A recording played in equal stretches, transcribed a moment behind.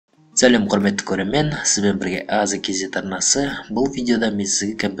Сәлем құрметті көрермен, сізбен бірге AzaKZ арнасы. Бұл видеода мен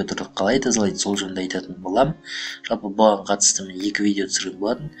сізге компьютерді қалай тазалайды сол жөнінде айтатын болам. Жалпы бұған қатысты мен 2 видео түсірген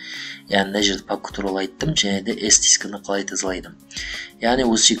болатын. Яғни мына жерде папка туралы айттым, және де S-дискіні қалай тазалайды. Яғни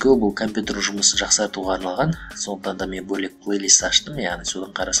осы екеуі бұл компьютер жұмысын жақсартуға арналған. Сондықтан да мен бөлек плейлист аштым, яғни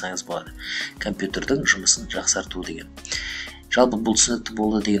содан қарасаңыз болады. Компьютердің жұмысын жақсарту деген. Жалпы бұл түсінікті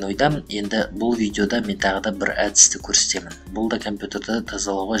болды деген ойдамын. Енді бұл видеода мен тағы да бір әдісті көрсетемін. Бұл да компьютерді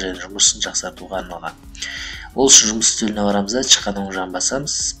тазалауға және жұмысын жақсартуға арналған. Ол үшін жұмыс үстеліне барамыз да, шыққан оң жағын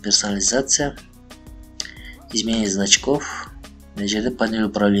басамыз. Персонализация, изменение значков. Мына жерде панель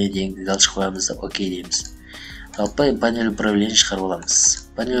управления деген галочка қоямыз да, окей дейміз. Жалпы панель управления шығарып аламыз.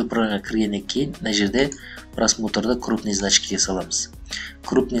 Панель управления кіргеннен кейін мына жерде просмотрда крупный значкиге саламыз.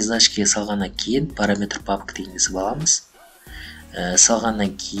 Крупный значкиге салғаннан кейін параметр папка дегенге саламыз.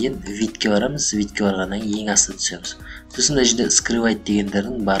 Салғаннан кейін видке барамыз, видке барғаннан ең астына түсеміз. Сосын мына жерде скрывать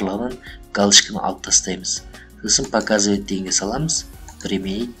дегендердің барлығынан галочканы алып тастаймыз. Сосын показывать дегенге саламыз,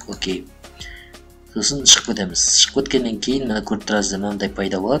 применить, окей. Сосын шығып кетеміз. Шығып кеткеннен кейін мына көріп тұрасыздар, мынандай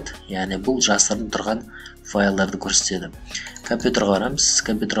пайда болады. Яғни бұл жасырынып тұрған файлдарды көрсетеді. Компьютерға барамыз,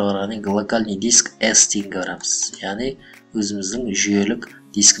 компьютерға барғаннан кейін локальный диск S дегенге барамыз. Яғни өзіміздің жүйелік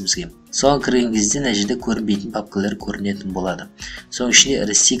дискімізге. Соған кірген кезде мына жерде көрінбейтін папкалар көрінетін болады. Соның ішінде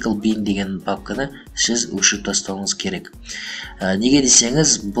recycle bin деген папканы сіз өшіріп тастауыңыз керек. Неге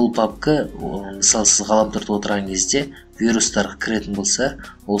десеңіз, бұл папка, мысалы сіз ғаламторда отырған кезде вирустар кіретін болса,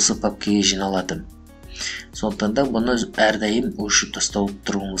 осы папкаға жиналады. Сондықтан да бұны әрдайым өшіріп тастау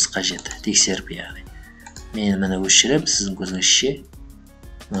тұруыңыз қажет. Тексеріп яғни. Мен мені өшірем, сіздің көзіңізше.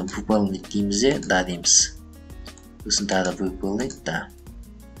 Выполнить дейміз де, да дейміз. Сосын тағы да выполнить, да.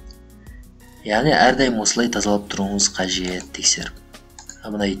 Яғни әрдайым осылай тазалап тұруыңыз қажет, тексеріп.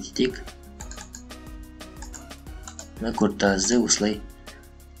 Мына етейік. Мына көріп тұрсыздар, осылай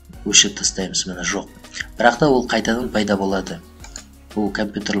өшіріп тастаймыз, мына жоқ. Бірақ та ол қайтадан пайда болады. Бұл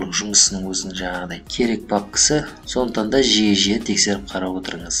компьютерлік жұмысының өзінің жаңағыдай керек папкасы, сондықтан да жиі тексеріп қарап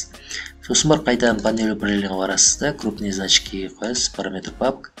отырыңыз. Сосын бар қайтадан панель управлениеге барасыз да, крупный значкиге қоясыз, параметр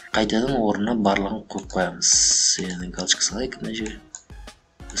папка. Қайтадан орнына барлығын қойып қоямыз. Яғни галочка салайық мына жерге.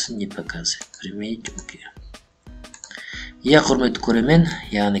 Сосын не показывает, применить, окей. Құрметті көрермен,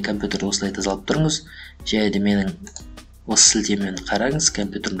 яғни компьютерді осылай тазалап тұрыңыз. Және де менің осы сілтемені қараңыз,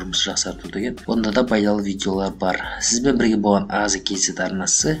 компьютердің жұмысы жақсарту деген. Онда да пайдалы видеолар бар. Сізбен бірге болған AzaKZ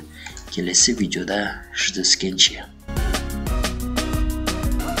арнасы келесі видеода жүздескенше.